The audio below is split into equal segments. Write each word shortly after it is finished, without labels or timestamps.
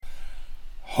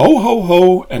Ho, ho,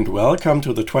 ho, and welcome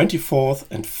to the 24th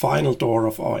and final door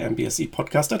of our MBSE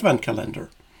podcast advent calendar.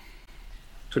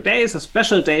 Today is a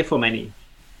special day for many.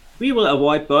 We will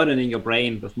avoid burdening your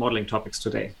brain with modeling topics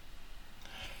today.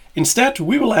 Instead,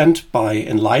 we will end by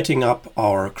lighting up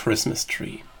our Christmas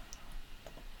tree.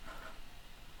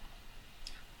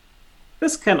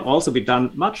 This can also be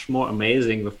done much more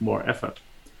amazing with more effort.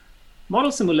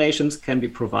 Model simulations can be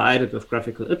provided with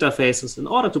graphical interfaces in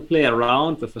order to play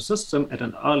around with the system at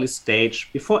an early stage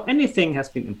before anything has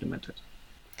been implemented.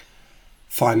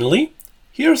 Finally,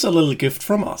 here's a little gift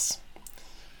from us.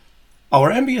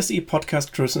 Our MBSE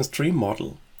podcast Christmas tree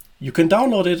model. You can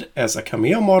download it as a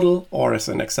Cameo model or as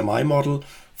an XMI model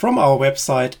from our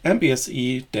website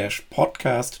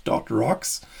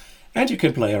mbse-podcast.rocks, and you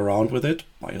can play around with it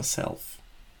by yourself.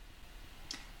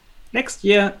 Next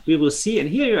year, we will see and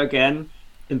hear you again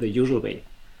in the usual way.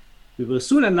 We will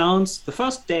soon announce the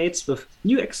first dates with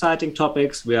new exciting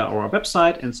topics via our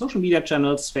website and social media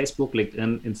channels, Facebook,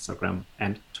 LinkedIn, Instagram,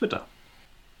 and Twitter.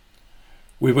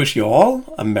 We wish you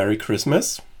all a Merry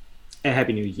Christmas. A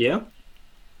Happy New Year.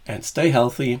 And stay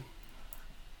healthy.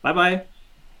 Bye-bye.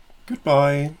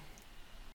 Goodbye.